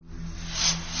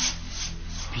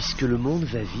Puisque le monde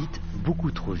va vite, beaucoup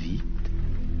trop vite,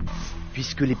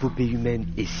 puisque l'épopée humaine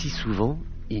est si souvent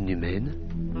inhumaine,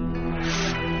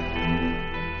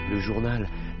 le journal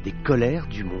des colères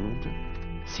du monde,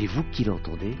 c'est vous qui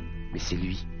l'entendez, mais c'est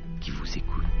lui qui vous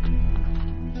écoute.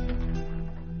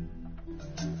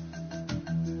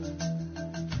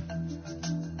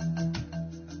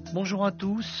 Bonjour à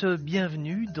tous,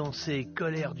 bienvenue dans ces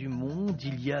colères du monde.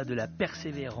 Il y a de la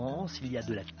persévérance, il y a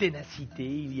de la ténacité,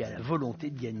 il y a la volonté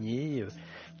de gagner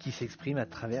qui s'exprime à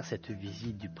travers cette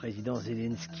visite du président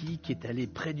Zelensky qui est allé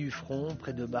près du front,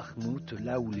 près de Bakhmout,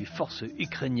 là où les forces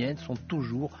ukrainiennes sont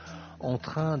toujours en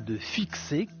train de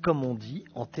fixer, comme on dit,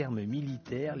 en termes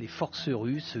militaires, les forces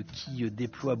russes qui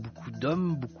déploient beaucoup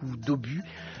d'hommes, beaucoup d'obus,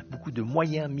 beaucoup de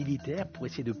moyens militaires pour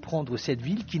essayer de prendre cette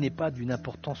ville qui n'est pas d'une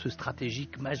importance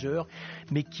stratégique majeure,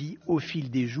 mais qui, au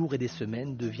fil des jours et des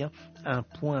semaines, devient un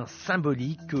point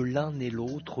symbolique que l'un et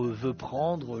l'autre veut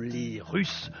prendre, les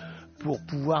Russes, pour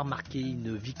pouvoir marquer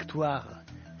une victoire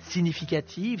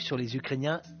significative sur les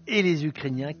Ukrainiens et les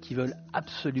Ukrainiens qui veulent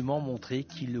absolument montrer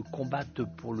qu'ils combattent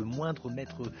pour le moindre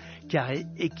mètre carré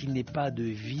et qu'il n'est pas de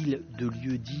ville, de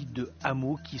lieu dit, de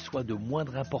hameau qui soit de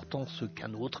moindre importance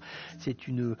qu'un autre. C'est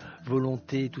une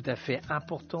volonté tout à fait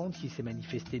importante qui s'est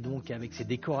manifestée donc avec ces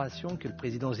décorations que le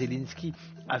président Zelensky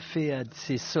a fait à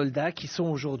ses soldats qui sont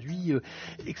aujourd'hui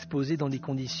exposés dans des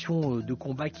conditions de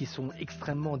combat qui sont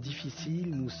extrêmement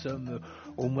difficiles. Nous sommes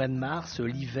au mois de mars,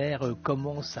 l'hiver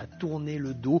commence à tourner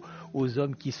le dos aux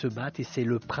hommes qui se battent et c'est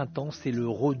le printemps, c'est le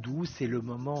redout, c'est le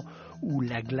moment où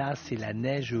la glace et la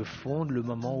neige fondent, le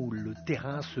moment où le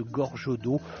terrain se gorge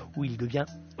d'eau, où il devient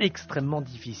extrêmement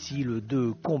difficile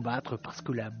de combattre parce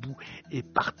que la boue est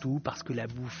partout, parce que la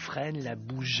boue freine, la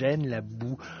boue gêne, la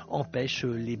boue empêche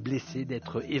les blessés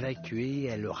d'être évacués,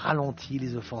 elle ralentit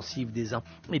les offensives des uns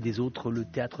et des autres. Le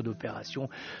théâtre d'opération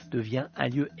devient un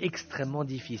lieu extrêmement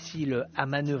difficile à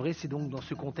manœuvrer. C'est donc dans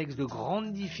ce contexte de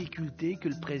grande difficulté que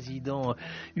le président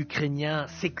ukrainien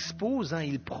s'expose.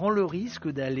 Il prend le risque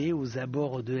d'aller aux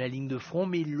abords de la ligne de front,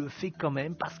 mais il le fait quand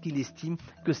même parce qu'il estime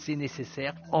que c'est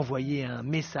nécessaire. Envoyer un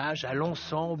message à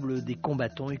l'ensemble des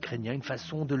combattants ukrainiens, une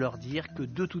façon de leur dire que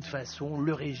de toute façon,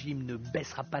 le régime ne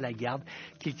baissera pas la garde,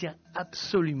 qu'il tient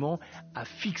absolument à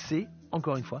fixer,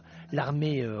 encore une fois,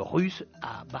 l'armée russe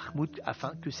à Bakhmout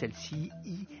afin que celle-ci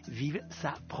y vive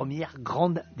sa première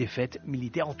grande défaite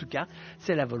militaire. En tout cas,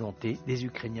 c'est la volonté des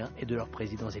Ukrainiens et de leur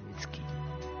président Zelensky.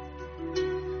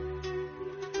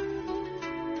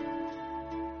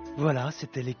 Voilà,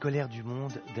 c'était les colères du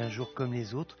monde d'un jour comme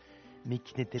les autres, mais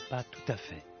qui n'étaient pas tout à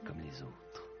fait comme les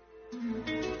autres.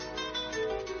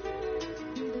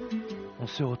 On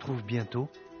se retrouve bientôt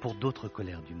pour d'autres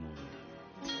colères du monde.